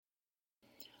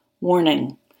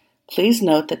Warning: Please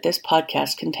note that this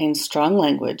podcast contains strong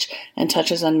language and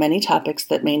touches on many topics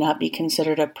that may not be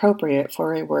considered appropriate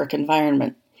for a work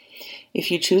environment.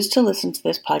 If you choose to listen to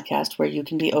this podcast where you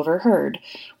can be overheard,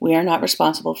 we are not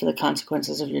responsible for the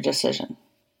consequences of your decision.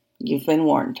 You've been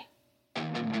warned.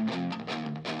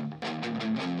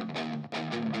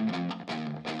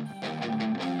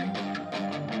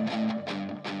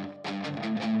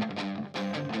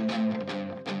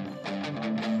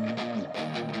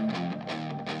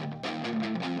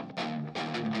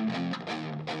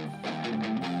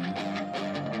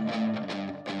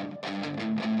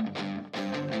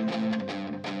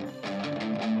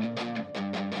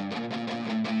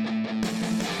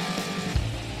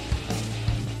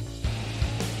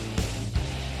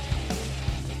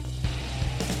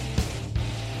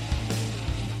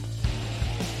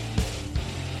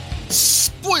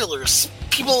 Spoilers,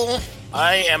 people!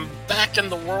 I am back in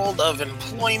the world of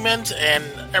employment, and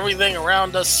everything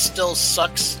around us still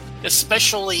sucks,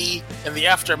 especially in the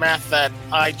aftermath that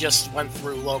I just went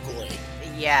through locally.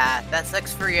 Yeah, that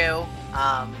sucks for you.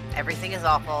 Everything is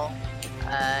awful.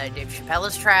 Dave Chappelle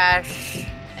is trash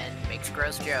and makes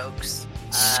gross jokes.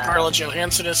 Scarlett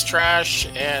Johansson is trash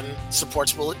and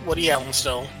supports Woody Allen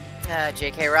still.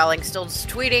 J.K. Rowling still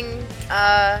tweeting,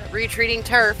 retweeting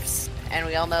TERFs. And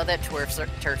we all know that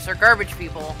TERFs are garbage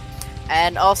people.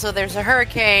 And also there's a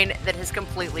hurricane that has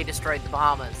completely destroyed the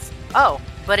Bahamas. Oh,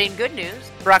 but in good news,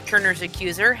 Brock Turner's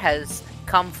accuser has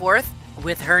come forth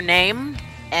with her name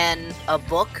and a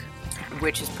book,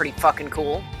 which is pretty fucking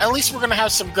cool. At least we're going to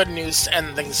have some good news to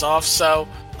end things off. So,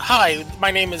 hi,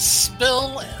 my name is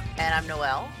Bill. And I'm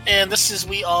Noelle. And this is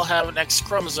We All Have an X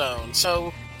Chromosome.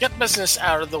 So, get business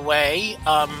out of the way.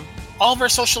 All of our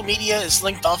social media is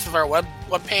linked off of our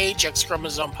webpage,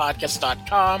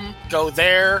 xchromosomepodcast.com. Go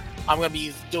there. I'm going to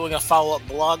be doing a follow-up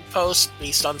blog post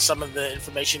based on some of the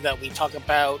information that we talk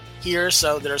about here,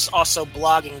 so there's also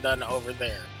blogging done over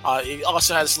there. It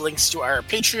also has links to our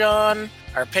Patreon,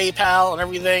 our PayPal, and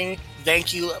everything.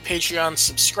 Thank you, Patreon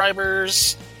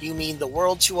subscribers. You mean the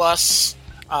world to us.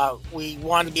 We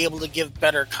want to be able to give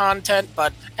better content,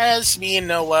 but as me and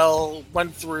Noelle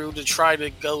went through to try to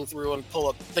go through and pull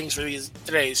up things for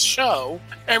today's show,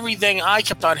 everything I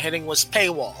kept on hitting was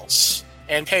paywalls,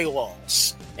 and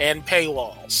paywalls, and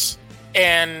paywalls.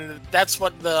 And that's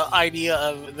what the idea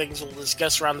of things we'll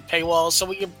discuss around the paywalls, so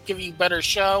we can give you a better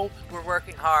show. We're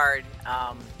working hard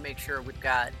to make sure we've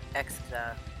got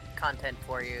extra content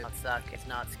for you. It's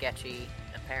not sketchy,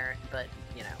 apparent, but,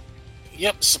 you know.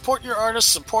 Yep, support your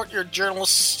artists, support your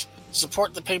journalists,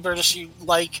 support the papers you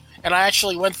like. And I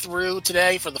actually went through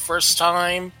today for the first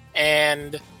time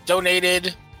and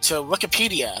donated to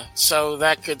Wikipedia so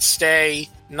that could stay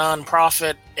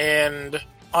non-profit and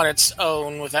on its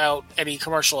own without any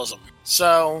commercialism.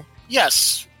 So,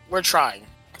 yes, we're trying.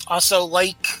 Also,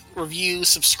 like, review,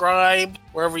 subscribe,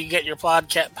 wherever you get your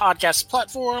podcast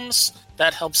platforms.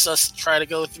 That helps us try to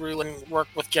go through and work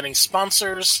with getting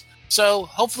sponsors. So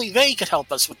hopefully they could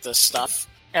help us with this stuff,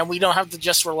 and we don't have to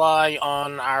just rely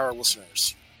on our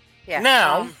listeners. Yeah.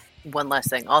 Now, one last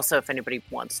thing. Also, if anybody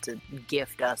wants to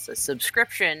gift us a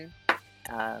subscription,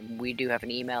 we do have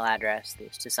an email address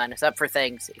to sign us up for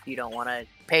things. If you don't want to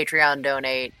Patreon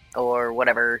donate or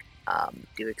whatever,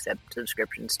 do accept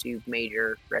subscriptions to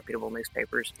major reputable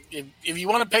newspapers. If you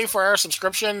want to pay for our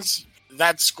subscriptions,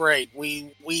 that's great.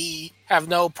 We have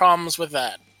no problems with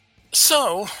that.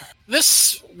 So,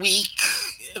 this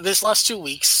last 2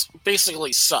 weeks,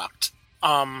 basically sucked.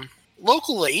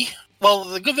 Locally, well,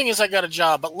 the good thing is I got a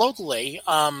job, but locally,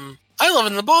 I live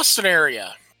in the Boston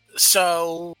area.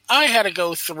 So, I had to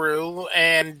go through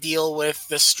and deal with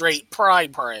the Straight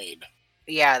Pride Parade.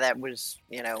 Yeah, that was,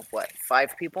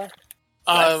 5 people?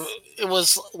 It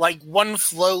was like one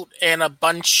float and a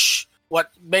bunch,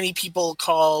 what many people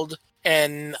called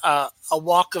a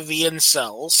walk of the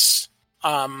incels.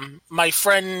 My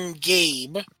friend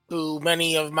Gabe, who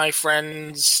many of my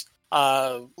friends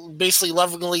basically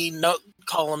lovingly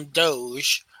call him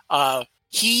Doge,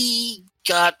 he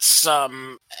got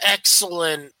some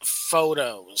excellent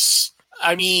photos.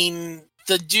 I mean,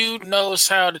 the dude knows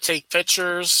how to take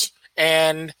pictures,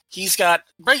 and he's got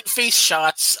great face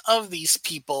shots of these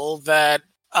people that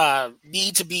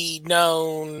need to be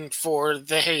known for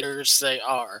the haters they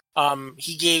are.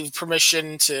 He gave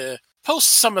permission to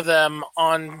post some of them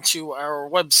onto our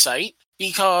website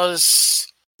because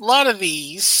a lot of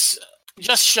these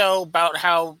just show about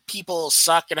how people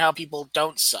suck and how people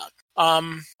don't suck.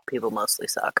 People mostly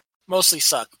suck. Mostly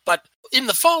suck. But in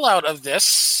the fallout of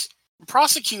this,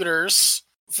 prosecutors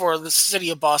for the city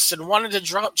of Boston wanted to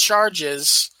drop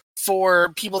charges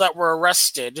for people that were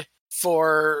arrested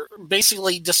for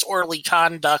basically disorderly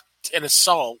conduct and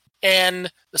assault.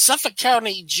 And the Suffolk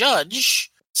County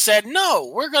judge said,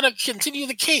 no, we're going to continue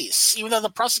the case, even though the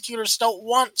prosecutors don't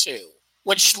want to,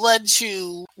 which led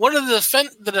to one of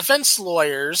the defense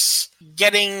lawyers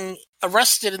getting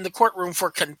arrested in the courtroom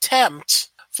for contempt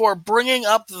for bringing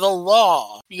up the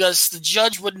law because the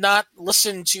judge would not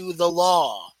listen to the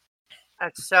law.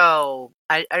 So,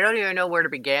 I don't even know where to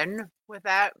begin with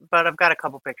that, but I've got a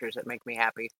couple pictures that make me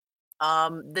happy.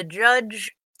 The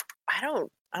judge, I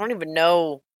don't even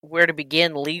know where to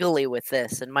begin legally with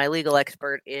this, and my legal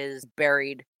expert is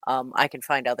buried. I can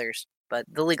find others, but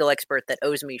the legal expert that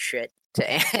owes me shit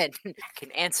and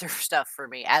can answer stuff for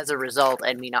me as a result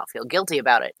and me not feel guilty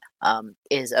about it,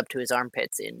 is up to his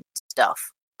armpits in stuff.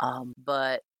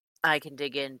 But I can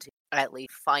dig into at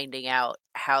least finding out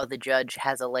how the judge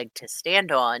has a leg to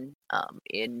stand on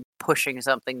in pushing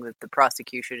something that the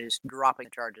prosecution is dropping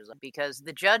charges on. Because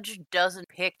the judge doesn't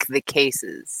pick the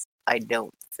cases, I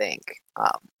don't think.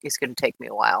 It's going to take me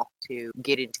a while to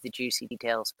get into the juicy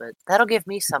details, but that'll give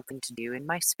me something to do in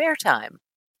my spare time.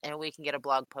 And we can get a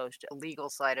blog post, a legal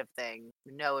side of thing,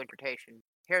 no interpretation.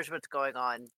 Here's what's going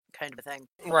on, kind of a thing.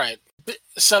 Right.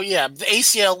 So, yeah, the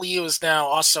ACLU is now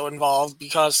also involved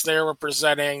because they're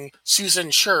representing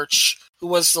Susan Church, who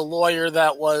was the lawyer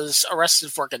that was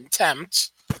arrested for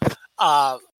contempt.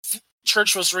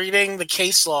 Church was reading the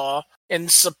case law in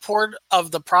support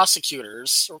of the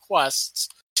prosecutor's requests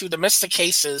to dismiss the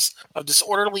cases of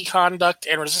disorderly conduct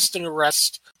and resisting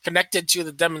arrest connected to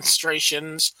the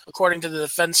demonstrations, according to the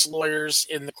defense lawyers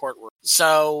in the courtroom.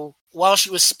 So, while she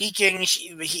was speaking,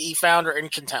 he found her in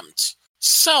contempt.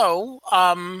 So,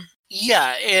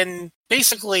 and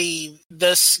basically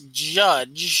this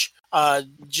judge,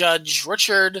 Judge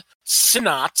Richard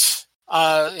Sinnott,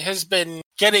 has been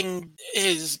getting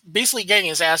his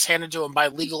ass handed to him by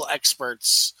legal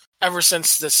experts ever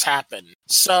since this happened.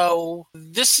 So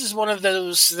this is one of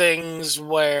those things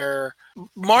where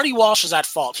Marty Walsh is at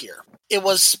fault here. It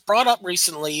was brought up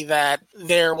recently that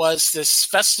there was this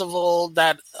festival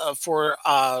that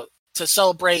to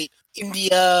celebrate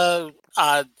India.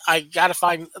 I gotta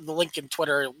find the link in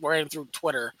Twitter. We're in through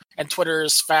Twitter, and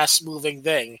Twitter's fast-moving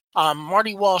thing.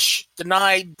 Marty Walsh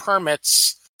denied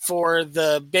permits for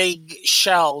the big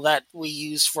shell that we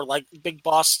use for like big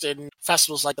Boston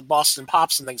festivals like the Boston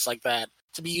Pops and things like that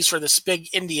to be used for this big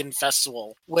Indian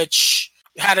festival, which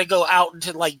had to go out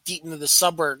into like deep into the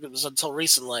suburbs until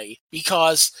recently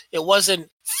because it wasn't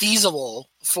feasible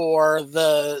for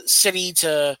the city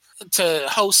to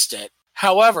host it.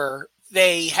 However,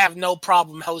 they have no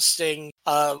problem hosting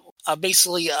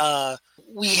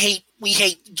we hate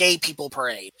gay people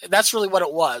parade. That's really what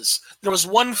it was. There was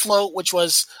one float which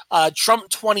was Trump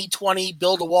 2020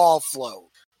 Build a Wall float,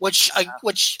 which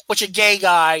a gay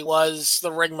guy was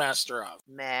the ringmaster of.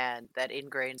 Man, that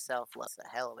ingrained self-love is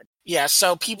a hell of it. Yeah,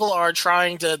 so people are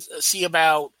trying to see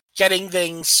about getting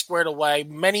things squared away.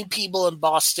 Many people in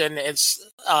Boston,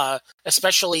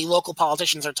 especially local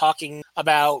politicians, are talking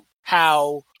about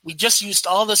how we just used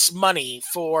all this money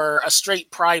for a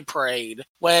straight pride parade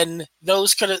when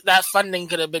that funding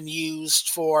could have been used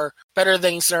for better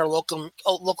things in our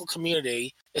local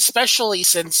community, especially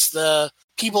since the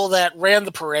people that ran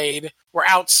the parade were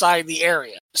outside the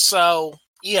area. So,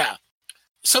 yeah.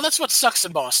 So that's what sucks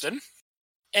in Boston.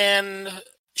 And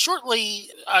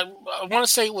shortly, I want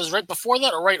to say it was right before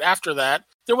that or right after that,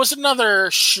 there was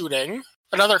another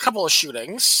couple of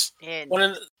shootings.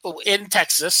 One in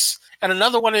Texas, and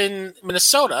another one in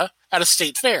Minnesota at a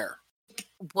state fair.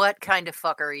 What kind of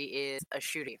fuckery is a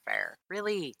shooting fair?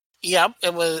 Really? Yep,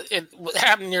 it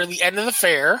happened near the end of the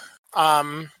fair,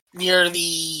 near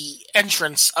the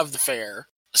entrance of the fair.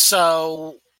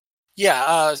 So,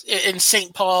 yeah, in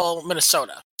St. Paul,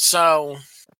 Minnesota. So,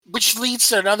 which leads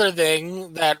to another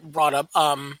thing that brought up,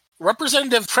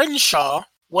 Representative Crenshaw,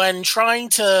 when trying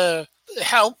to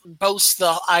help boast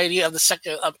the idea of the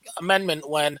Second Amendment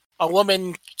when a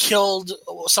woman killed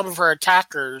one of her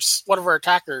attackers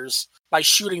by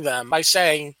shooting them, by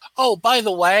saying, oh, by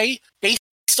the way, based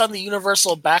on the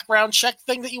universal background check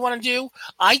thing that you want to do,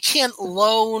 I can't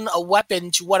loan a weapon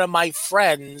to one of my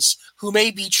friends who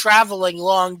may be traveling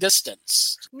long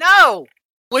distance. No!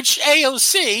 Which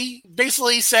AOC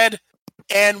basically said,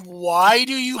 and why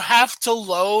do you have to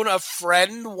loan a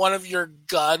friend one of your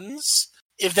guns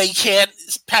if they can't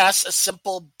pass a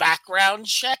simple background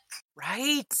check?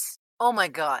 Right? Oh my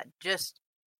god. The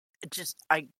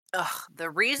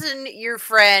reason your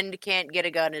friend can't get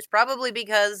a gun is probably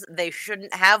because they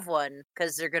shouldn't have one,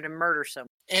 because they're going to murder someone.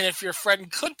 And if your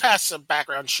friend could pass a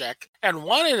background check and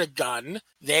wanted a gun,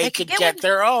 they could get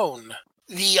their own.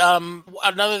 The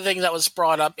another thing that was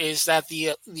brought up is that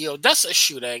the Odessa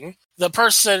shooting, the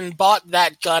person bought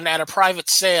that gun at a private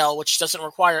sale, which doesn't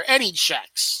require any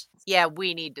checks. Yeah,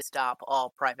 we need to stop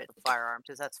all private firearms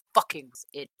because that's fucking,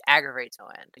 it aggravates no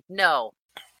end. No,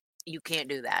 you can't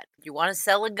do that. If you want to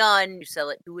sell a gun, you sell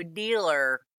it to a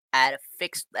dealer at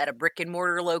a brick and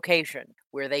mortar location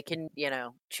where they can,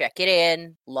 check it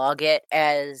in, log it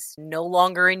as no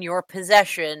longer in your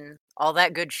possession, all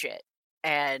that good shit.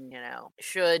 And,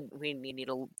 we need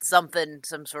some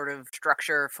sort of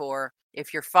structure for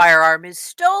if your firearm is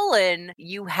stolen,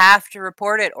 you have to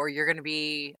report it or you're going to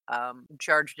be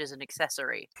charged as an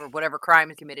accessory for whatever crime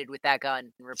is committed with that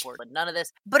gun and report it. None of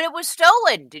this. But it was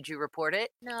stolen. Did you report it?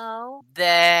 No.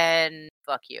 Then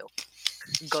fuck you.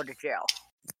 Go to jail.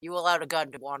 You allowed a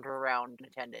gun to wander around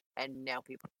unattended, and now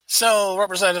people. So,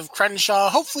 Representative Crenshaw,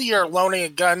 hopefully you're loaning a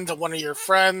gun to one of your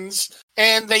friends,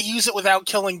 and they use it without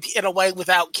killing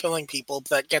people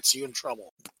that gets you in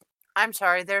trouble. I'm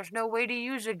sorry, there's no way to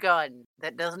use a gun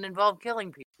that doesn't involve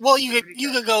killing people. Well, you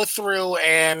could go through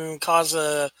and cause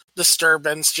a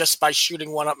disturbance just by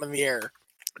shooting one up in the air.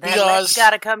 That's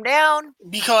gotta come down.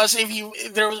 Because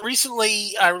there was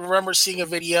recently, I remember seeing a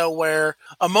video where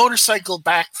a motorcycle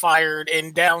backfired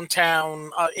in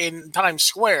downtown in Times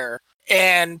Square,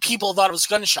 and people thought it was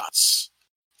gunshots.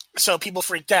 So people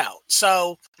freaked out.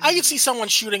 So I could see someone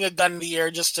shooting a gun in the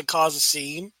air just to cause a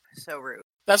scene. So rude.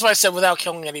 That's why I said without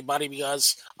killing anybody,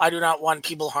 because I do not want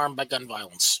people harmed by gun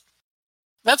violence.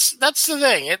 That's the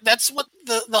thing. That's what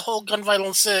the whole gun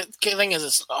violence thing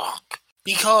is.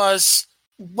 Because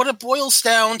what it boils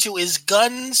down to is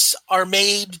guns are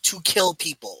made to kill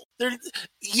people.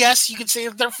 Yes, you can say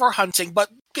they're for hunting, but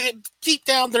deep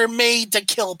down they're made to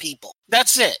kill people.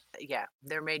 That's it. Yeah,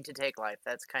 they're made to take life.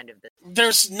 That's kind of the...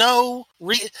 There's no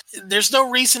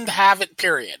reason to have it,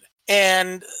 period.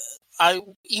 And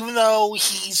even though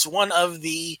he's one of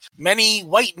the many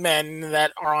white men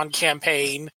that are on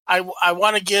campaign, I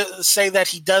want to say that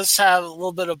he does have a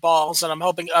little bit of balls, and I'm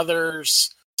hoping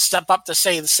others step up to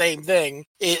say the same thing.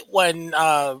 When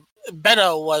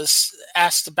Beto was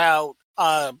asked about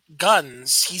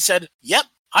guns, he said, "Yep,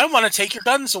 I want to take your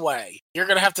guns away. You're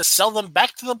going to have to sell them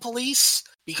back to the police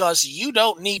because you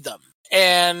don't need them."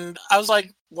 And I was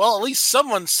like, well, at least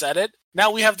someone said it.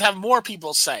 Now we have to have more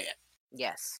people say it.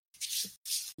 Yes.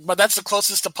 But that's the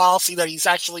closest to policy that he's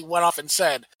actually went off and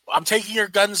said, I'm taking your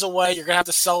guns away. You're going to have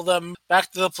to sell them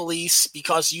back to the police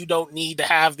because you don't need to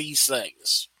have these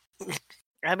things.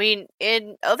 I mean,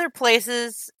 in other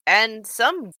places, and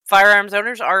some firearms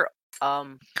owners are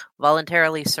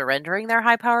voluntarily surrendering their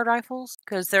high-powered rifles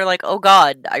because they're like, oh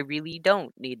god, I really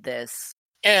don't need this.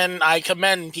 And I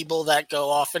commend people that go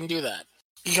off and do that.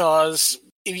 Because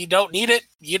if you don't need it,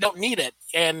 you don't need it.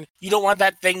 And you don't want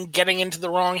that thing getting into the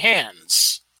wrong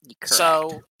hands. Correct.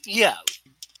 So, yeah.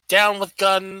 Down with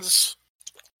guns.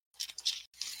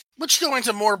 Let's go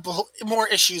into more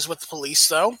issues with the police,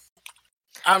 though.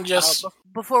 I'm just...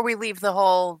 before we leave the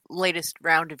whole latest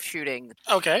round of shooting.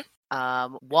 Okay.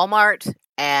 Walmart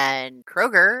and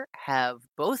Kroger have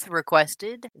both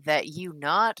requested that you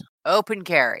not open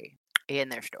carry in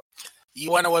their store. You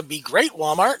want to would be great,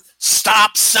 Walmart?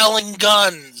 Stop selling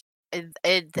guns!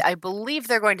 I believe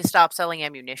they're going to stop selling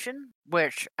ammunition,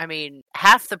 which, I mean,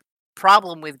 half the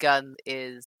problem with guns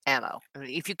is ammo. I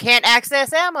mean, if you can't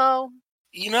access ammo...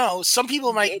 some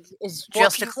people might... It's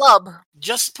just a club.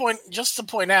 Just to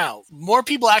point out, more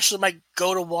people actually might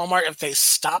go to Walmart if they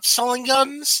stop selling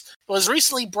guns. It was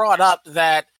recently brought up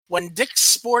that when Dick's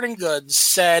Sporting Goods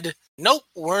said, nope,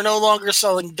 we're no longer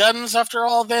selling guns after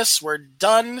all this, we're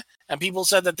done, and people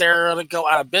said that they're going to go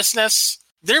out of business,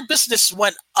 their business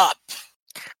went up.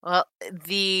 Well,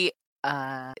 the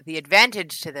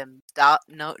advantage to them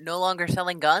no longer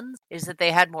selling guns is that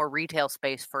they had more retail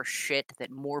space for shit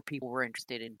that more people were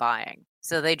interested in buying.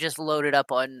 So they just loaded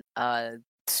up on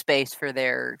space for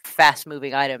their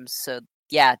fast-moving items. So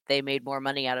yeah, they made more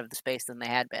money out of the space than they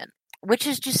had been, which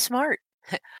is just smart.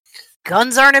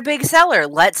 Guns aren't a big seller.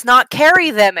 Let's not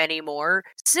carry them anymore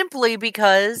simply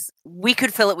because we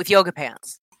could fill it with yoga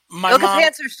pants. Yoga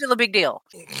pants are still a big deal.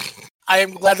 I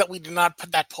am glad that we did not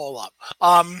put that poll up.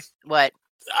 What?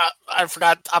 I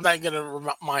forgot. I'm not going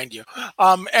to remind you.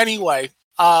 Anyway,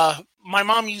 my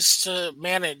mom used to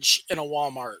manage in a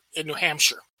Walmart in New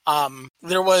Hampshire.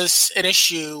 There was an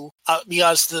issue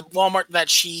because the Walmart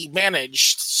that she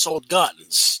managed sold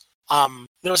guns.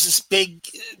 There was this big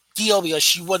deal because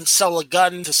she wouldn't sell a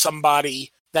gun to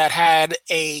somebody that had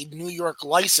a New York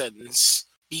license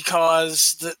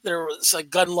because there was a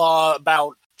gun law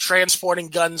about transporting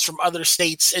guns from other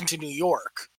states into New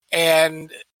York.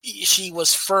 And she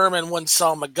was firm and wouldn't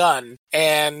sell him a gun.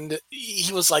 And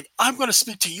he was like, I'm going to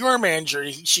speak to your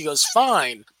manager. She goes,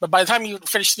 fine. But by the time you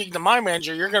finish speaking to my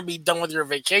manager, you're going to be done with your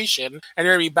vacation and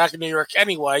you're going to be back in New York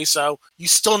anyway. So you're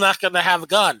still not going to have a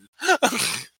gun.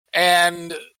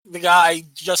 And the guy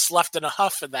just left in a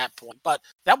huff at that point. But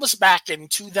that was back in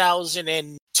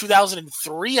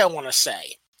 2003, I want to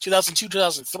say. 2002,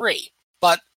 2003.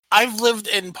 But I've lived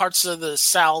in parts of the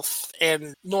South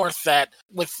and North that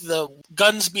with the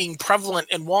guns being prevalent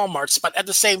in Walmarts, but at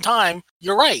the same time,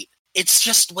 you're right. It's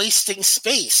just wasting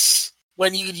space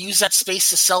when you could use that space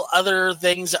to sell other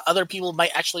things that other people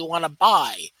might actually want to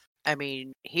buy. I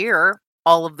mean, here,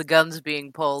 all of the guns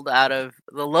being pulled out of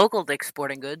the local Dick's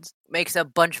Sporting Goods makes a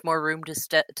bunch more room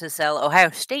to sell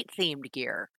Ohio State-themed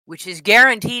gear, which is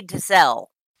guaranteed to sell.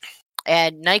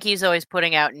 And Nike's always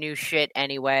putting out new shit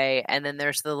anyway, and then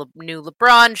there's the new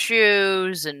LeBron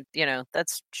shoes, and,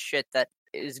 that's shit that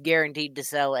is guaranteed to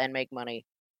sell and make money.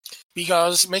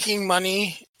 Because making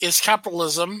money is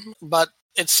capitalism, but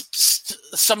it's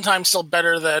sometimes still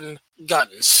better than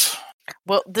guns.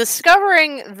 Well,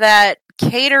 discovering that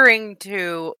catering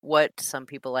to what some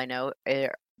people I know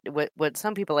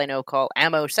call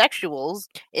amosexuals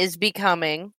is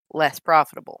becoming less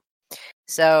profitable.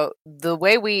 So the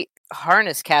way we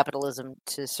harness capitalism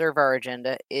to serve our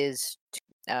agenda is to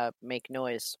make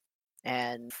noise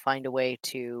and find a way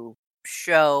to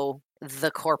show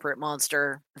the corporate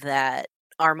monster that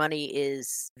our money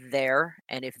is there,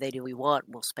 and if they do what we want,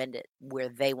 we'll spend it where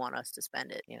they want us to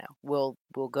spend it. We'll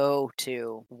go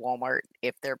to Walmart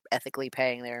if they're ethically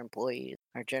paying their employees,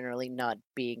 are generally not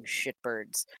being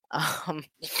shitbirds.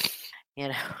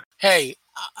 Hey,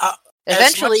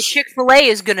 eventually Chick-fil-A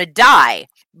is going to die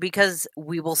because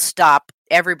we will stop.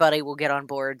 Everybody will get on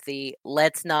board the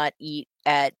let's not eat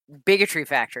at bigotry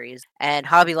factories, and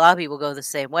Hobby Lobby will go the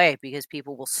same way because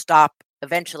people will stop.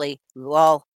 Eventually, we will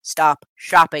all stop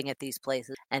shopping at these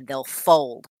places, and they'll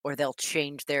fold or they'll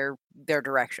change their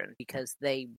direction because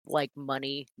they like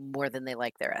money more than they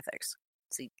like their ethics.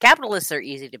 See, capitalists are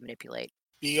easy to manipulate.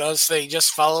 Because they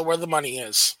just follow where the money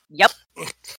is. Yep.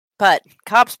 But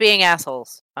cops being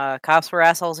assholes. Cops were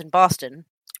assholes in Boston,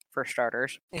 for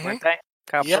starters, weren't they?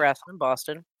 Cops were assholes in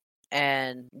Boston.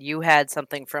 And you had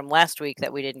something from last week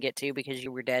that we didn't get to because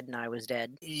you were dead and I was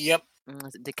dead. Yep.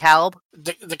 DeKalb?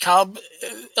 DeKalb,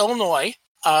 Illinois.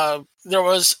 There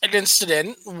was an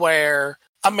incident where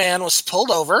a man was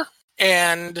pulled over,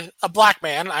 and a black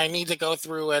man, I need to go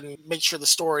through and make sure the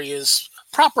story is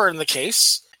proper in the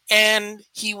case, and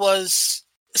he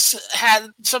had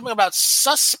something about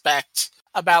suspect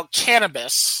about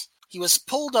cannabis. He was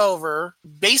pulled over,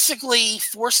 basically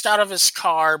forced out of his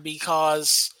car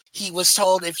because he was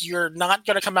told if you're not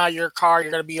going to come out of your car,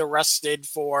 you're going to be arrested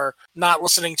for not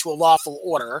listening to a lawful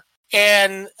order.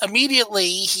 And immediately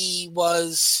he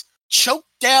was choked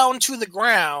down to the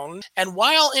ground, and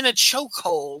while in a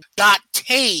chokehold, got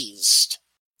tased.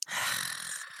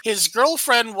 His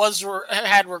girlfriend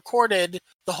had recorded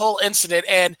the whole incident,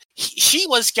 and she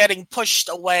was getting pushed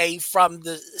away from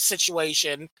the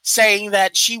situation, saying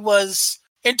that she was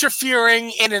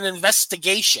interfering in an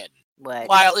investigation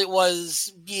while it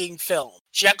was being filmed.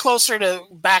 She got closer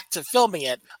back to filming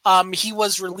it. He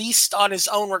was released on his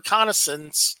own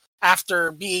reconnaissance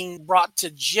after being brought to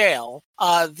jail.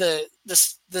 The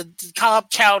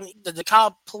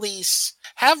DeKalb police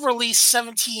have released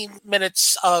 17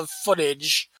 minutes of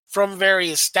footage from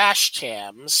various dash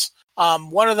cams.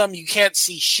 One of them you can't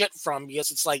see shit from because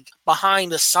it's like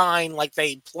behind a sign, like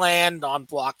they planned on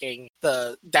blocking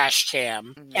the dash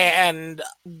cam. Mm-hmm. And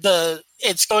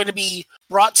it's going to be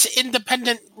brought to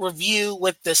independent review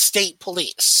with the state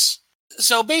police.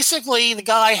 So basically, the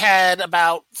guy had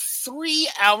about 3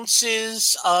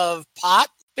 ounces of pot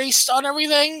based on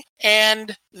everything,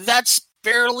 and that's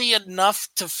barely enough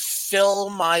to fill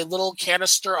my little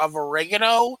canister of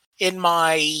oregano in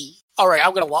my... All right,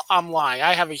 I'm lying.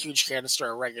 I have a huge canister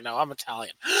of oregano. I'm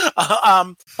Italian.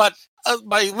 But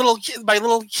my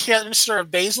little canister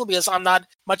of basil, because I'm not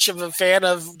much of a fan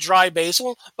of dry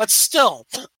basil, but still,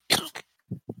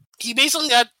 he basically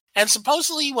got, and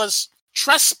supposedly was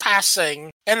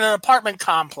trespassing in an apartment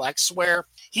complex where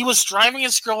he was driving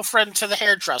his girlfriend to the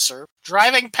hairdresser,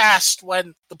 driving past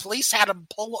when the police had him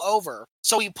pull over.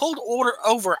 So he pulled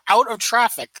over out of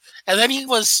traffic, and then he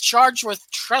was charged with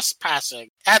trespassing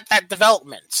at that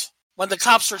development when the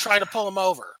cops were trying to pull him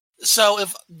over. So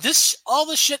if all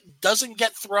this shit doesn't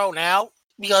get thrown out,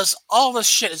 because all this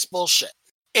shit is bullshit,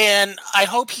 and I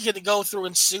hope he can go through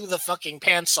and sue the fucking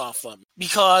pants off them,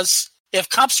 because if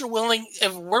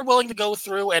we're willing to go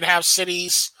through and have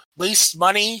cities waste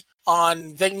money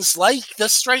on things like the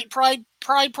Straight Pride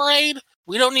Parade,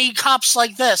 We don't need cops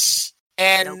like this.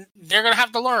 And they're going to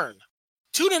have to learn.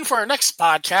 Tune in for our next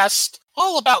podcast,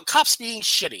 all about cops being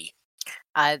shitty.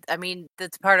 I mean,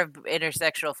 that's part of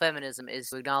intersectional feminism, is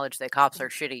to acknowledge that cops are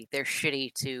shitty. They're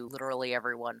shitty to literally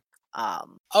everyone.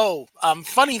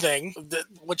 Funny thing,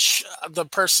 which the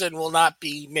person will not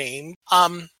be named.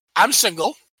 I'm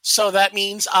single, so that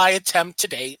means I attempt to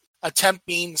date. Attempt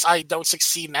means I don't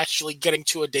succeed in actually getting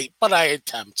to a date, but I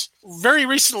attempt. Very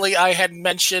recently, I had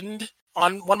mentioned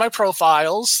on one of my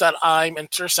profiles that I'm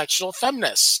intersectional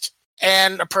feminist.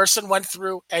 And a person went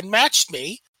through and matched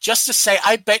me just to say,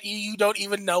 I bet you don't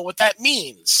even know what that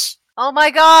means. Oh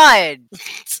my god!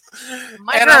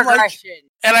 Microaggression.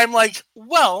 And I'm like,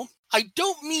 well, I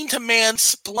don't mean to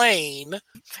mansplain,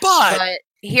 but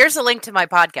here's a link to my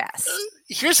podcast.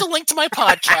 Here's a link to my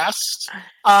podcast.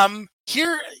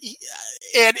 Here,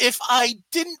 and if I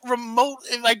didn't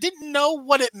know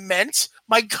what it meant,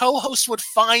 my co-host would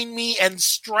find me and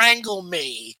strangle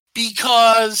me,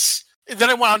 because then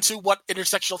I went on to what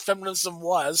intersectional feminism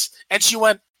was, and she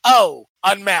went, oh,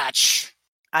 unmatch.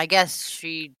 I guess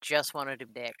she just wanted a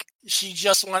dick. She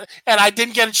just wanted, and I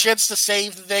didn't get a chance to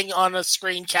save the thing on a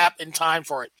screen cap in time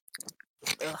for it.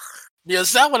 Ugh.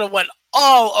 Because that would have went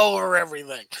all over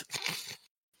everything.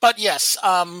 But yes,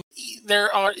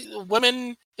 there are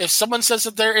women, if someone says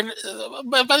that they're in,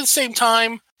 but by the same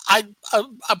time,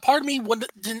 a part of me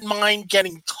didn't mind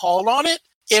getting called on it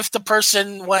if the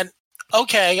person went,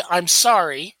 okay, I'm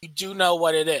sorry, you do know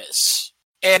what it is.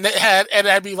 And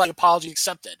I'd be like, apology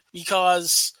accepted,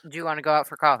 because... Do you want to go out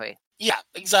for coffee? Yeah,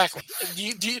 exactly.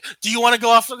 Do you want to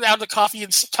go out to coffee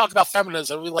and talk about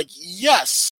feminism? We're like,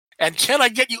 yes. And can I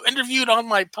get you interviewed on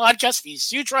my podcast?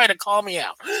 Because you try to call me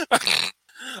out.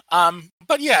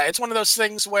 But yeah, it's one of those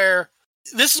things where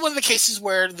this is one of the cases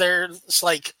where there's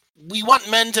like, we want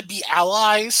men to be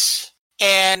allies,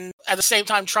 and at the same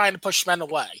time trying to push men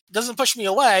away. It doesn't push me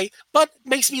away, but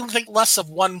makes me think less of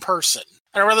one person.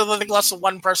 And I'd rather think less of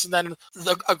one person than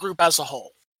a group as a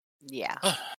whole. Yeah.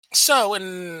 So,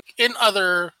 in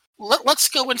other... Let's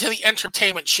go into the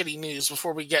entertainment shitty news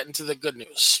before we get into the good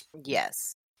news.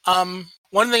 Yes. One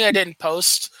thing I didn't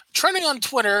post, trending on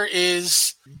Twitter,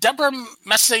 is Deborah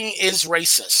Messing is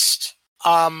racist.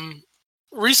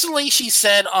 Recently she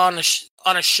said on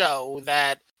a show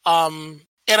that, and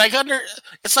I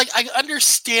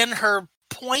understand her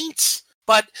point,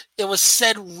 but it was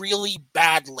said really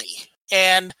badly.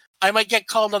 And I might get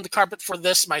called on the carpet for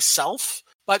this myself,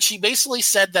 but she basically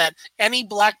said that any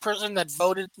black person that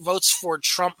votes for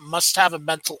Trump must have a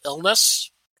mental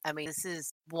illness. I mean, this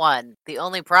is the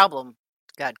only problem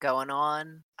got going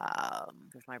on.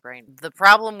 There's my brain. The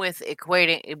problem with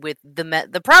equating with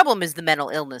the problem is the mental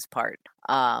illness part.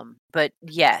 But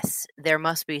yes, there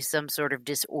must be some sort of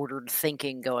disordered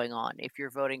thinking going on if you're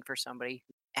voting for somebody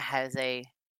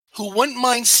who wouldn't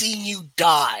mind seeing you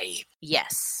die.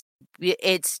 Yes.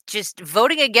 It's just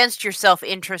voting against your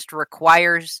self-interest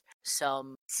requires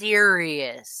some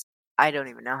serious, I don't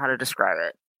even know how to describe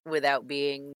it without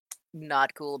being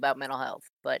not cool about mental health,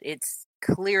 but it's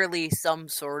clearly some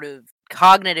sort of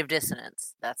cognitive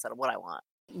dissonance. That's what I want.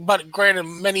 But granted,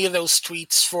 many of those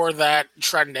tweets for that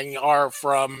trending are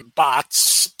from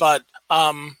bots, but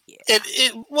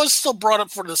it was still brought up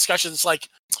for discussion. It's like,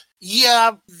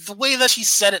 yeah, the way that she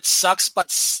said it sucks, but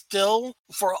still,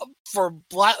 for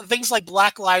things like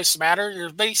Black Lives Matter,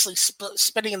 you're basically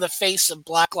spitting in the face of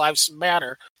Black Lives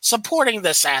Matter, supporting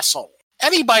this asshole.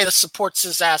 Anybody that supports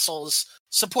this asshole is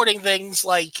supporting things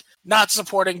like not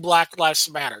supporting Black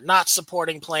Lives Matter, not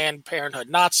supporting Planned Parenthood,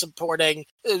 not supporting...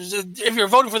 If you're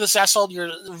voting for this asshole,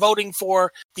 you're voting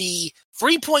for the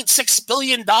 $3.6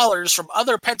 billion from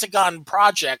other Pentagon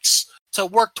projects to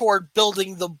work toward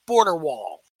building the border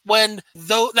wall. When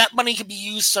that money could be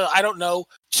used to, I don't know,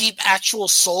 keep actual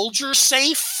soldiers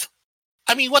safe.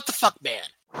 I mean, what the fuck, man?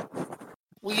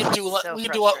 We could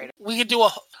do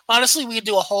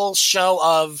a whole show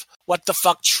of what the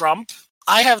fuck Trump.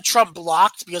 I have Trump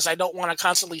blocked because I don't want to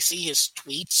constantly see his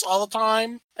tweets all the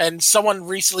time. And someone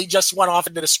recently just went off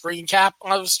and did a screen cap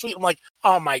on his tweet. I'm like,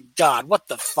 oh my god, what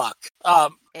the fuck?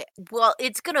 Well,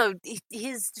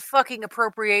 his fucking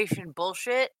appropriation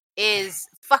bullshit is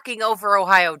fucking over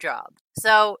Ohio jobs.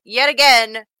 So, yet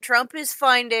again, Trump is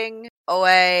finding a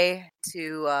way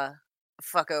to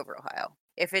fuck over Ohio.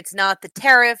 If it's not the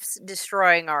tariffs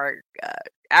destroying our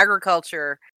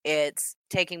agriculture, it's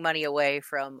taking money away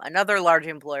from another large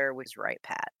employer, which is right,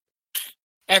 Pat.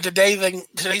 And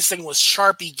today's thing was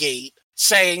Sharpiegate,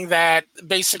 saying that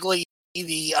basically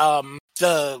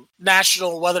the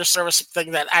National Weather Service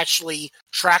thing that actually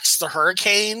tracks the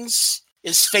hurricanes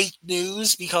is fake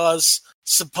news because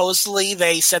supposedly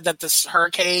they said that this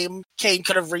hurricane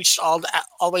could have reached all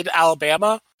the way to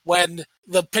Alabama, when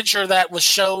the picture that was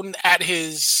shown at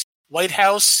his White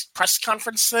House press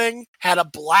conference thing had a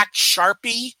black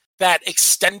Sharpie that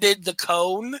extended the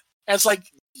cone. As like,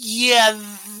 yeah,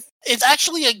 it's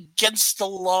actually against the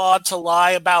law to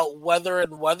lie about weather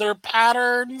and weather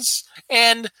patterns.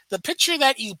 And the picture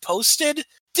that you posted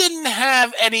didn't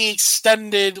have any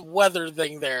extended weather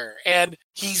thing there. And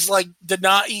he's like,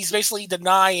 he's basically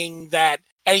denying that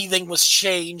anything was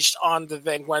changed on the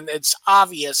thing when it's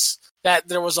obvious that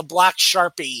there was a black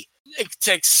Sharpie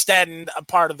to extend a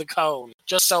part of the cone,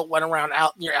 just so it went around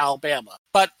out near Alabama.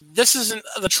 But this isn't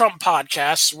the Trump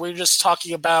podcast. We're just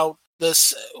talking about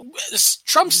this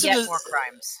Trump's Yet more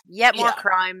crimes. More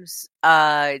crimes.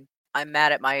 I'm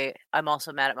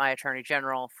also mad at my attorney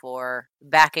general for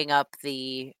backing up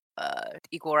the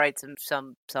equal rights and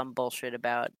some bullshit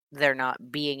about there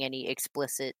not being any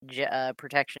explicit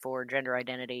protection for gender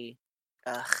identity.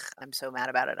 I'm so mad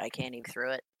about it. I can't even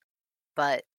through it.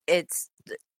 But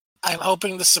I'm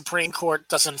hoping the Supreme Court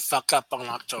doesn't fuck up on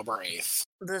October 8th.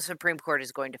 The Supreme Court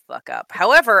is going to fuck up.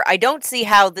 However, I don't see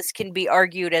how this can be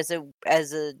argued as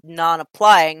a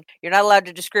non-applying. You're not allowed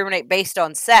to discriminate based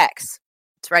on sex.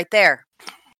 It's right there.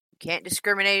 You can't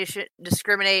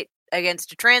discriminate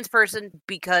against a trans person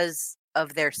because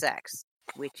of their sex,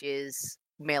 which is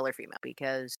male or female.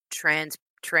 Because trans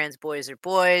boys are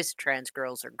boys, trans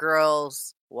girls are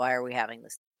girls. Why are we having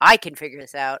this? I can figure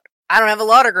this out. I don't have a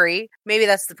law degree. Maybe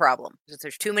that's the problem.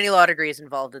 There's too many law degrees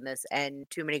involved in this and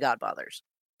too many godfathers.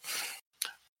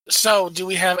 So, do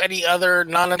we have any other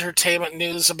non-entertainment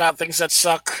news about things that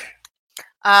suck?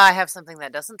 I have something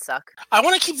that doesn't suck. I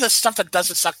want to keep the stuff that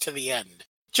doesn't suck to the end,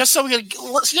 just so we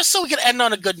can end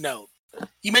on a good note.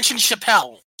 You mentioned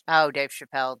Chappelle. Oh, Dave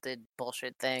Chappelle did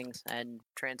bullshit things and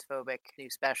transphobic new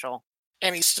special,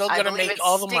 and he's still going to make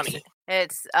all the money.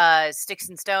 It's Sticks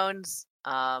and Stones.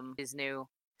 His new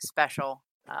special.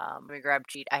 Let me grab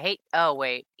cheat. Oh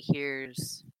wait,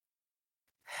 here's.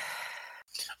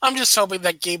 I'm just hoping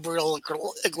that Gabriel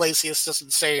Iglesias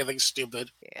doesn't say anything stupid.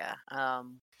 Yeah.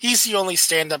 He's the only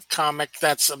stand-up comic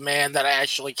that's a man that I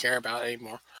actually care about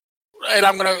anymore. And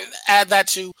I'm going to add that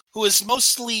to who is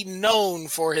mostly known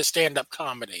for his stand-up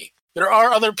comedy. There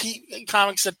are other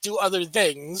comics that do other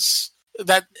things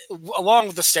that, along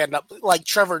with the stand-up, like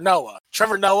Trevor Noah.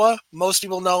 Trevor Noah, most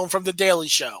people know him from The Daily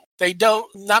Show.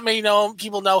 Not many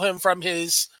people know him from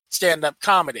his stand-up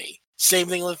comedy. Same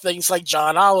thing with things like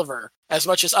John Oliver. As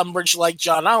much as Umbridge liked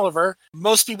John Oliver,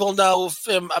 most people know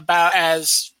him about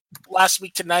as Last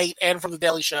Week Tonight and from The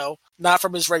Daily Show, not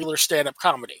from his regular stand-up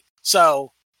comedy.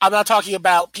 So, I'm not talking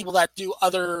about people that do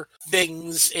other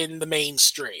things in the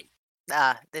mainstream.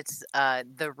 It's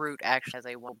The Root actually has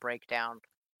a whole breakdown.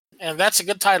 And that's a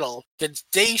good title. Did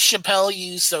Dave Chappelle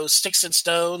use those sticks and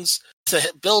stones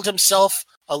to build himself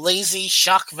a lazy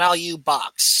shock value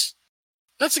box?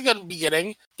 That's a good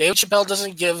beginning. Dave Chappelle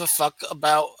doesn't give a fuck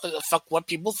about what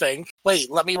people think. Wait,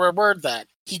 let me reword that.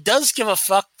 He does give a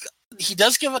fuck. He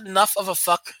does give enough of a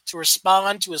fuck to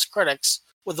respond to his critics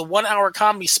with a 1-hour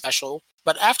comedy special,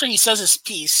 but after he says his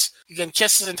piece, you can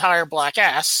kiss his entire black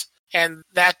ass, and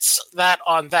that's that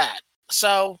on that.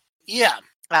 So, yeah.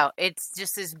 Wow, it's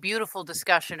just this beautiful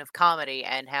discussion of comedy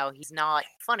and how he's not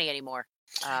funny anymore.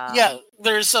 Yeah,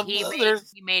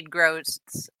 he made gross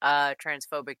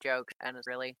transphobic jokes, and it's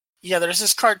really... Yeah, there's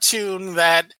this cartoon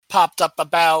that popped up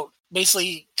about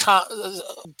basically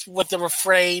with the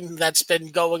refrain that's been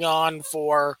going on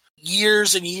for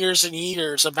years and years and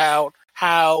years about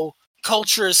how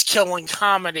culture is killing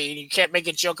comedy and you can't make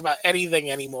a joke about anything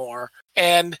anymore.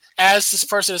 And as this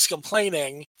person is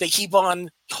complaining, they keep on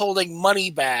holding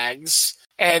money bags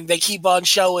and they keep on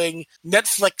showing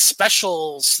Netflix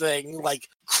specials like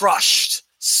Crushed,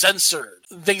 Censored,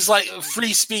 things like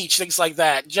free speech, things like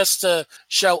that, just to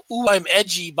show, ooh, I'm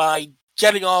edgy by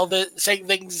getting saying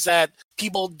things that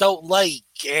people don't like,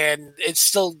 and it's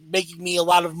still making me a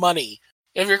lot of money.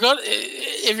 If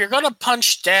you're gonna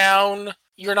punch down,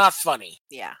 you're not funny.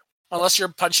 Yeah. Unless you're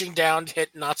punching down to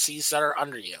hit Nazis that are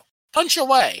under you. Punch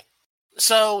away.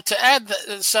 So to add,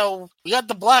 so we got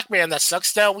the black man that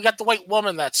sucks. Now we got the white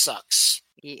woman that sucks.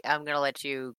 Yeah, I'm gonna let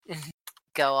you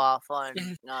go off on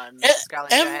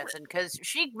Scarlett Johansson because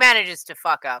she manages to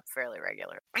fuck up fairly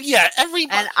regularly. Yeah,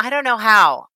 and I don't know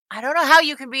how. I don't know how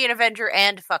you can be an Avenger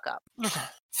and fuck up.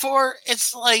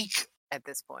 It's like at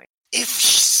this point,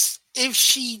 if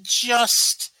she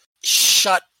just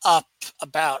shut up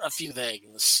about a few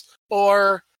things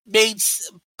or made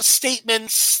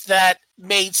statements that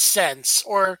made sense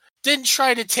or didn't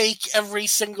try to take every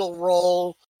single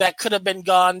role that could have been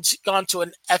gone to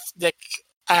an ethnic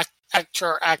actor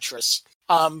or actress.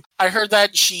 I heard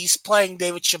that she's playing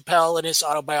David Chappelle in his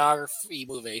autobiography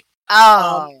movie.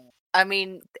 Oh, I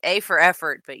mean, A for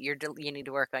effort, but you need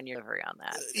to work on your delivery on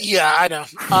that. Yeah, I know.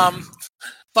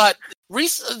 But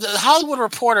the Hollywood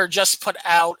Reporter just put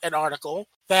out an article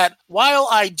that while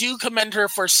I do commend her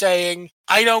for saying,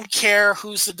 I don't care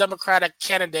who's the Democratic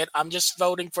candidate, I'm just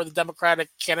voting for the Democratic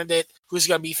candidate who's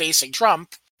going to be facing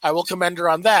Trump, I will commend her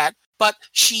on that. But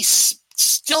she's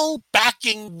still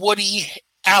backing Woody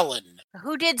Allen.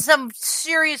 Who did some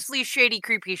seriously shady,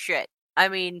 creepy shit. I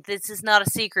mean, this is not a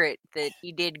secret that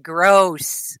he did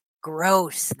gross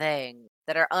things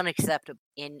that are unacceptable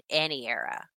in any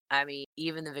era. I mean,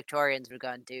 even the Victorians would have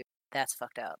gone, dude, that's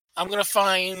fucked up. I'm going to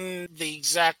find the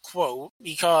exact quote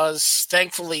because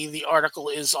thankfully the article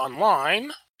is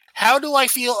online. How do I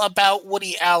feel about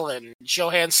Woody Allen?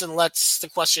 Johansson lets the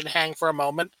question hang for a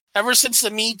moment. Ever since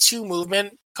the Me Too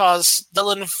movement caused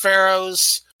Dylan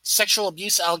Farrow's sexual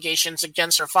abuse allegations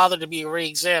against her father to be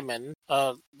re-examined,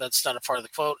 that's not a part of the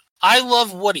quote. I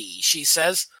love Woody, she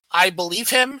says. I believe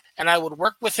him, and I would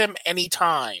work with him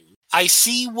anytime. I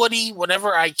see Woody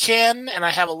whenever I can, and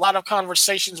I have a lot of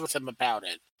conversations with him about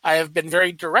it. I have been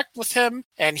very direct with him,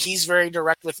 and he's very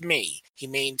direct with me. He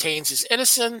maintains his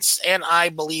innocence, and I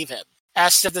believe him.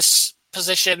 Asked if this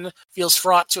position feels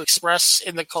fraught to express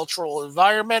in the cultural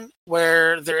environment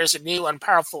where there is a new and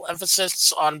powerful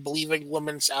emphasis on believing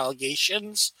women's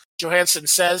allegations, Johansson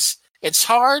says, it's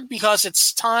hard because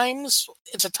it's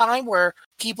a time where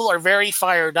people are very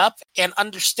fired up, and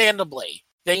understandably,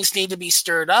 things need to be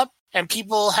stirred up, and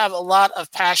people have a lot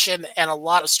of passion and a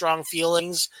lot of strong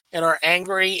feelings and are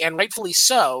angry, and rightfully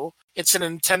so. It's an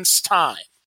intense time.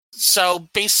 So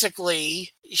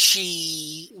basically,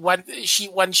 when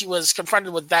she was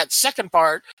confronted with that second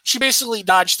part, she basically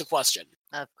dodged the question.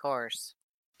 Of course.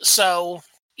 So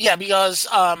yeah, because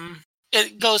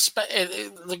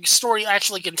the story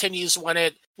actually continues when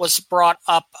it was brought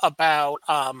up about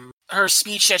her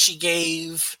speech that she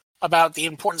gave about the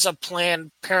importance of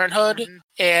Planned Parenthood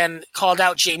and called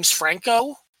out James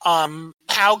Franco.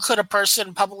 How could a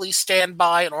person publicly stand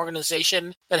by an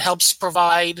organization that helps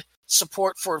provide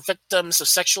support for victims of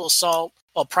sexual assault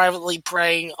while privately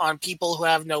preying on people who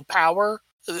have no power?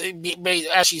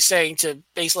 As she's saying to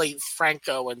basically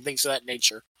Franco and things of that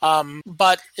nature.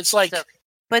 But it's like...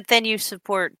 But then you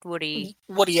support Woody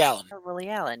Allen. Woody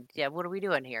Allen. Yeah, what are we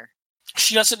doing here?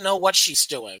 She doesn't know what she's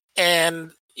doing.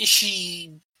 And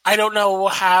I don't know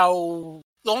how...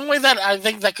 The only way that I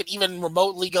think that could even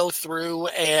remotely go through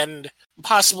and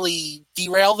possibly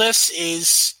derail this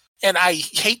is... And I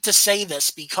hate to say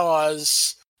this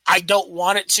because I don't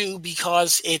want it to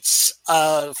because it's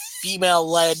a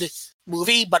female-led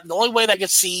movie, but the only way that I could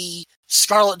see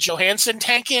Scarlett Johansson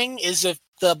tanking is if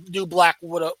the new Black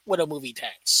Widow movie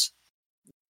tanks.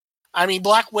 I mean,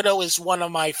 Black Widow is one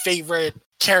of my favorite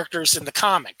characters in the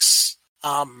comics.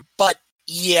 But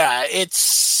yeah,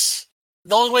 it's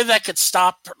the only way that could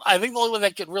stop... I think the only way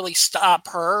that could really stop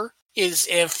her is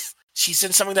if she's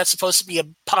in something that's supposed to be a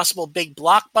possible big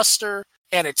blockbuster,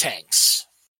 and it tanks.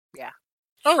 Yeah.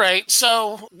 All right,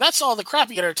 so that's all the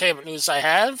crappy entertainment news I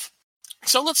have.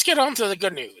 So let's get on to the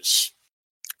good news.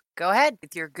 Go ahead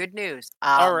with your good news.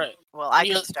 All right. Well, I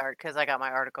can start because I got my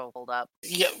article pulled up.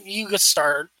 Yeah, you can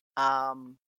start.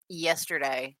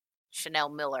 Yesterday, Chanel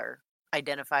Miller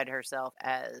identified herself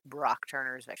as Brock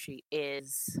Turner's.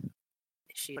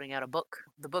 She's putting out a book.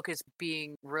 The book is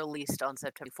being released on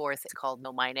September 4th. It's called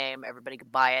Know My Name. Everybody can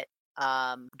buy it.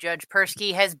 Judge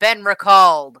Persky has been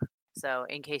recalled. So,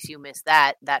 in case you missed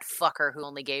that fucker who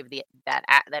only gave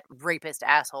that rapist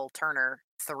asshole Turner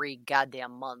 3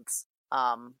 goddamn months.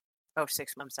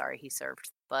 6 months. I'm sorry, he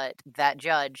served. But that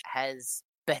judge has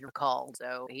been recalled,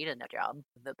 so he didn't have a job.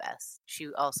 The best.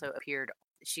 She's also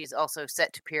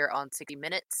set to appear on 60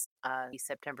 Minutes, the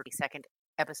September 2nd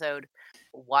episode.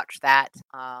 Watch that.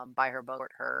 Buy her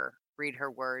book, read her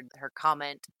words, her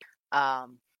comment,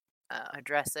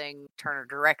 addressing Turner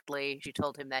directly. She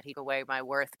told him that he took away my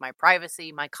worth, my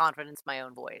privacy, my confidence, my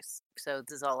own voice. So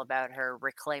this is all about her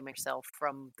reclaiming herself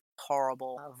from the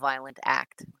horrible, violent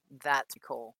act. That's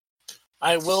cool.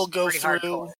 I will go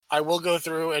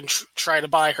through and try to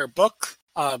buy her book.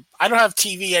 I don't have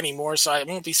TV anymore, so I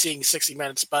won't be seeing 60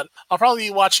 Minutes, but I'll probably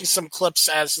be watching some clips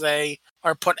as they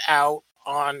are put out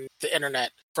on the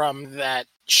internet from that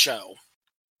show.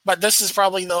 But this is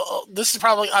probably,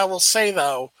 I will say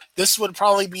though, this would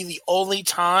probably be the only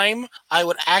time I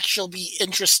would actually be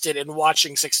interested in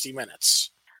watching 60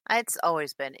 Minutes. It's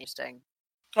always been interesting.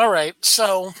 All right,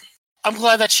 so I'm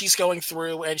glad that she's going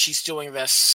through and she's doing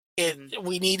this.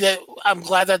 I'm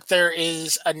glad that there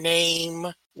is a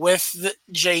name with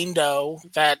Jane Doe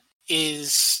that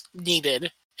is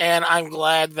needed, and I'm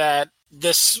glad that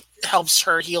this helps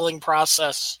her healing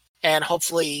process and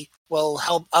hopefully will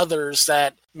help others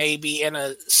that may be in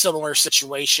a similar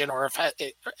situation or have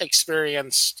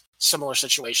experienced similar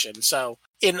situation. So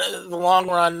in the long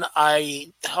run,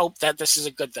 I hope that this is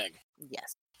a good thing.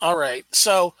 Yes. All right,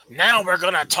 so now we're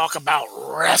going to talk about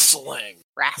wrestling.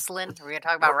 Wrestling? We're going to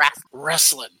talk about wrestling.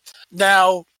 Wrestling.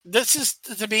 Now, this is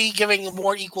to be giving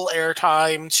more equal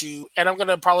airtime to, and I'm going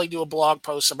to probably do a blog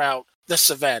post about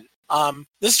this event.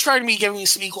 This is trying to be giving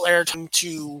some equal airtime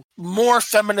to more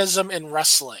feminism in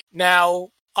wrestling. Now,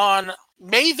 on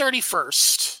May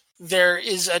 31st, there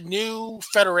is a new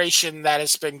federation that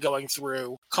has been going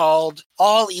through called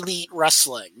All Elite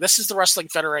Wrestling. This is the wrestling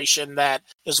federation that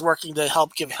is working to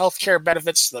help give healthcare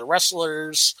benefits to the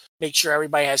wrestlers, make sure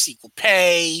everybody has equal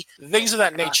pay, things of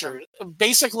that nature.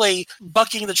 Basically,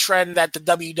 bucking the trend that the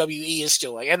WWE is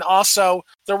doing. And also,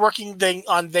 they're working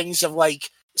on things of like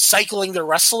cycling the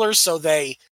wrestlers so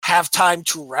they have time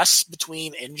to rest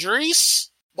between injuries.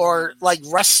 Or like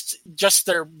rest just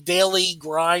their daily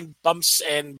grind bumps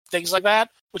and things like that,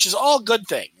 which is all good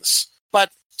things. But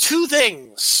two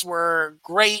things were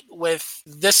great with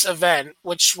this event,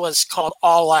 which was called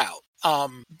All Out.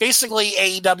 Basically,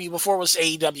 AEW, before it was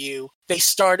AEW,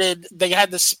 they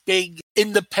had this big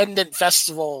independent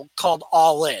festival called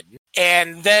All In.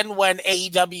 And then when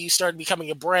AEW started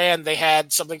becoming a brand, they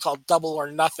had something called Double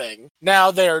or Nothing. Now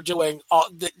they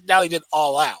did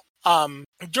All Out.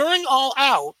 During All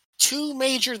Out, two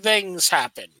major things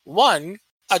happened. One,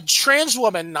 a trans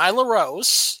woman, Nyla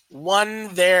Rose,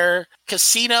 won their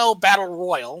casino battle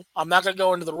royal. I'm not going to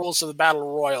go into the rules of the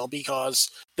battle royal because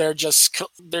they're just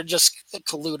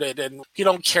colluded, and you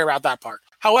don't care about that part.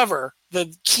 However,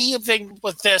 the key thing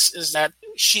with this is that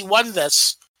she won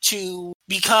this to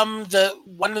become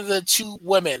one of the two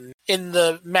women in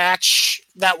the match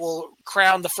that will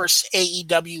crown the first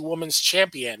AEW Women's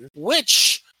Champion,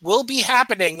 which will be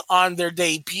happening on their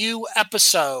debut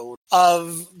episode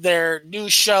of their new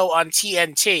show on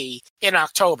TNT in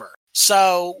October.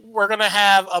 So we're going to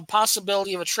have a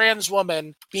possibility of a trans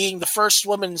woman being the first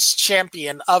women's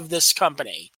champion of this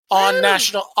company on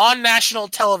national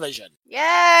television.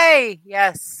 Yay!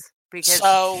 Yes.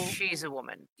 Because she's a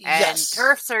woman. And yes.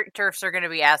 turfs are going to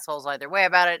be assholes either way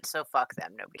about it, so fuck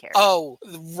them. Nobody cares. Oh,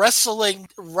 wrestling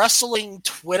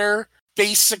Twitter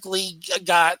basically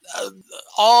got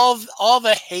all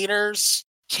the haters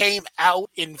came out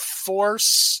in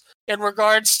force in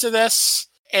regards to this.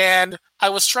 And I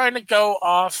was trying to go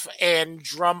off and basically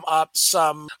drum up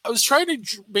some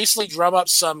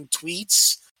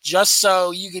tweets just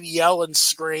so you could yell and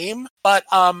scream. But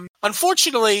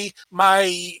unfortunately,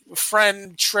 my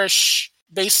friend Trish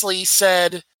basically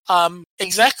said,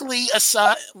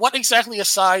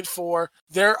 aside for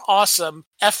they're awesome,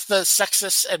 F the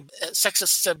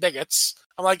sexists and bigots.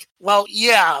 I'm like, well,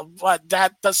 yeah, but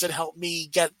that doesn't help me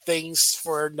get things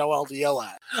for no LDL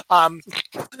at.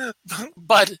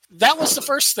 But that was the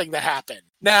first thing that happened.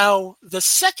 Now, the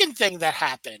second thing that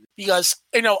happened, because,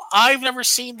 I've never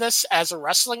seen this as a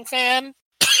wrestling fan.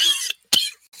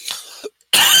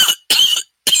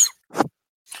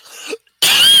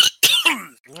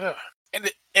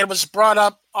 And it was brought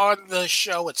up on the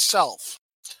show itself.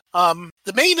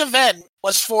 The main event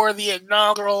was for the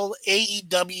inaugural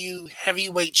AEW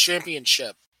Heavyweight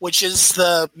Championship, which is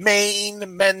the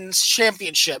main men's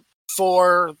championship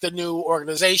for the new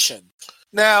organization.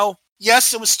 Now,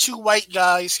 yes, it was two white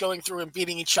guys going through and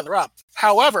beating each other up.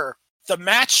 However, the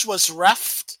match was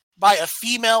reffed by a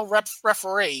female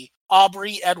referee,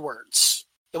 Aubrey Edwards.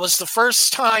 It was the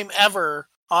first time ever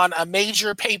on a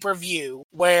major pay-per-view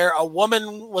where a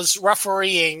woman was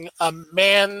refereeing a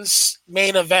man's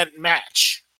main event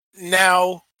match.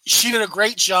 Now, she did a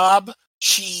great job.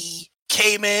 She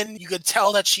came in, you could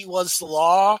tell that she was the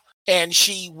law, and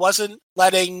she wasn't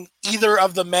letting either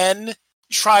of the men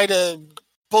try to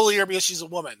bully her because she's a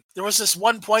woman. There was this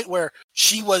one point where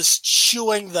she was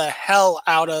chewing the hell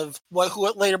out of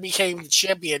who later became the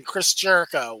champion, Chris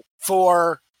Jericho,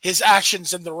 for his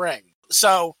actions in the ring.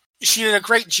 So she did a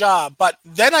great job, but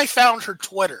then I found her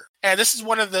Twitter, and this is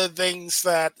one of the things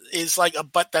that is like a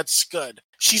but that's good.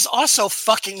 She's also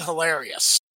fucking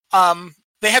hilarious.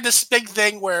 They had this big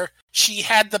thing where she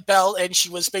had the belt, and she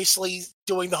was basically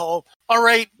doing the whole, all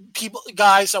right,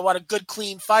 guys, I want a good,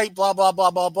 clean fight, blah, blah,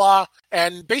 blah, blah, blah,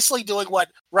 and basically doing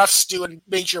what refs do in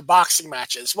major boxing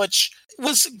matches, which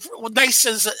was nice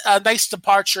as a nice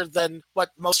departure than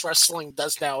what most wrestling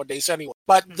does nowadays anyway.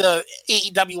 But the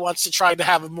AEW wants to try to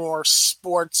have a more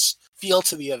sports feel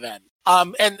to the event.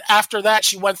 And after that,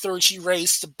 she went through and she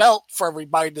raised the belt for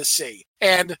everybody to see.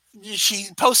 And she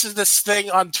posted this thing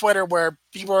on Twitter where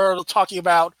people were talking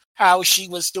about how she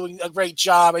was doing a great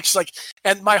job. And she's like,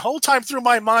 and my whole time through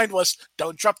my mind was,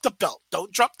 don't drop the belt,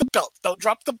 don't drop the belt, don't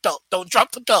drop the belt, don't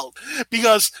drop the belt.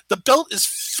 Because the belt is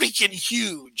freaking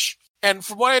huge. And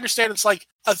from what I understand, it's like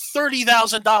a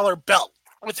 $30,000 belt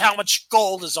with how much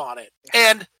gold is on it.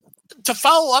 And to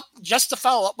follow up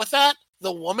with that,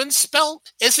 the woman's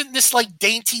belt isn't this like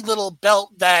dainty little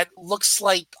belt that looks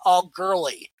like all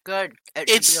girly. Good.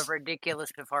 It's a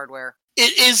ridiculous piece of hardware.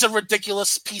 It is a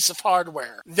ridiculous piece of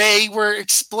hardware. They were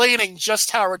explaining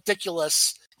just how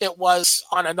ridiculous it was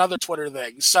on another Twitter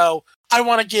thing. So I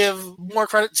want to give more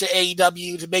credit to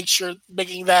AEW to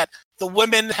making that the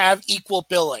women have equal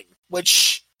billing,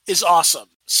 which is awesome.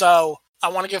 So I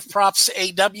want to give props to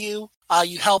AEW.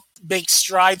 You help make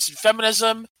strides in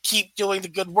feminism. Keep doing the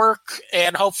good work,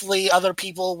 and hopefully other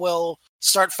people will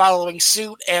start following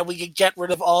suit, and we can get rid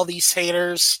of all these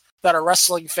haters that are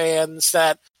wrestling fans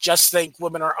that just think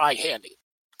women are eye-handy.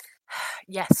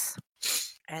 Yes.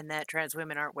 And that trans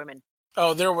women aren't women.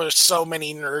 Oh, there were so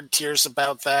many nerd tears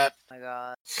about that. Oh my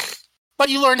god. But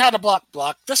you learn how to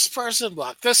block this person,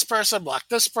 block this person, block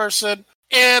this person,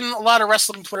 and a lot of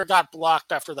wrestling Twitter got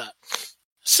blocked after that.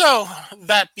 So,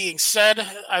 that being said,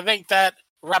 I think that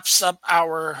wraps up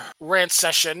our rant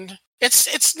session.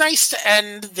 It's nice to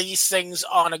end these things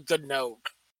on a good note,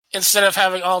 instead of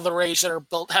having all the rage that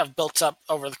have built up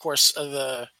over the course of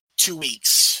the 2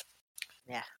 weeks.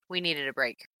 Yeah, we needed a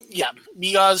break. Yeah,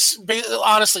 because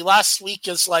honestly, last week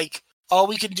is like, all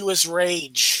we can do is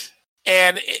rage.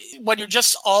 And when you're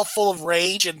just all full of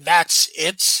rage and that's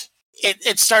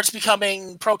it starts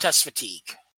becoming protest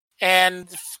fatigue. And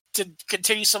to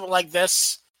continue something like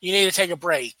this, you need to take a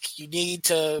break. You need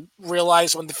to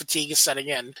realize when the fatigue is setting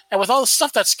in. And with all the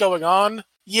stuff that's going on,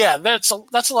 yeah, that's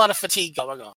a lot of fatigue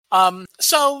going on.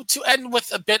 So to end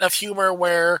with a bit of humor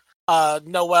where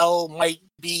Noelle might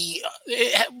be...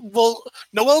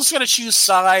 Noelle's going to choose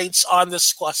sides on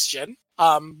this question,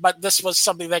 but this was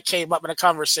something that came up in a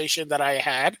conversation that I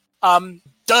had.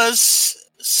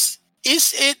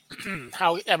 Is it...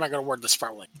 How am I going to word this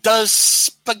properly? Does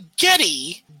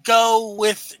spaghetti go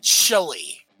with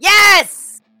chili?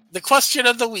 Yes! The question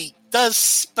of the week. Does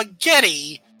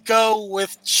spaghetti go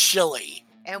with chili?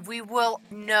 And we will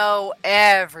know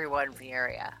everyone from the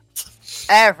area.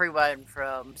 Everyone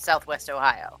from Southwest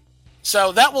Ohio.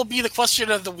 So that will be the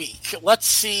question of the week. Let's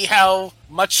see how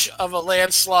much of a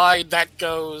landslide that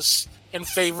goes in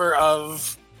favor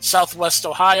of Southwest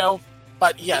Ohio.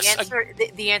 But yes.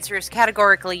 The answer is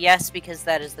categorically yes, because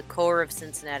that is the core of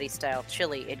Cincinnati-style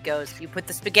chili. It goes, you put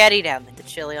the spaghetti down, the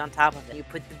chili on top of it. You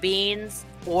put the beans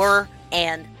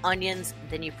and onions,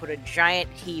 then you put a giant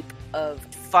heap of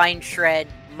fine shred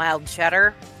mild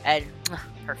cheddar, and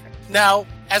perfect. Now,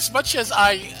 as much as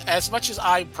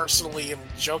I personally am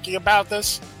joking about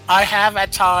this, I have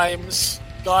at times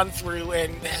gone through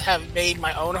and have made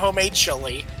my own homemade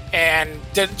chili, and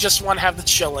didn't just want to have the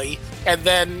chili, and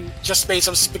then just made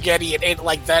some spaghetti and ate it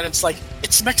like that. It's like,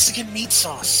 it's Mexican meat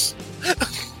sauce.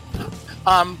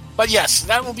 But yes,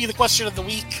 that will be the question of the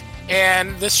week,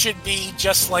 and this should be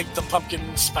just like the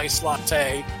pumpkin spice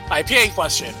latte IPA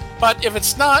question. But if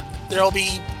it's not,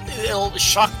 it'll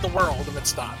shock the world if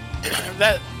it's not.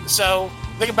 So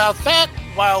think about that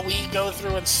while we go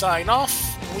through and sign off.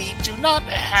 We do not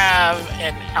have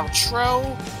an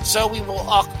outro, so we will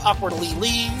awkwardly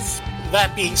leave.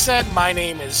 That being said, my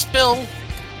name is Bill.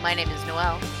 My name is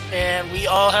Noelle. And we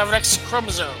all have an X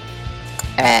chromosome.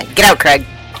 Get out, Craig.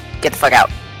 Get the fuck out.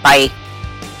 Bye.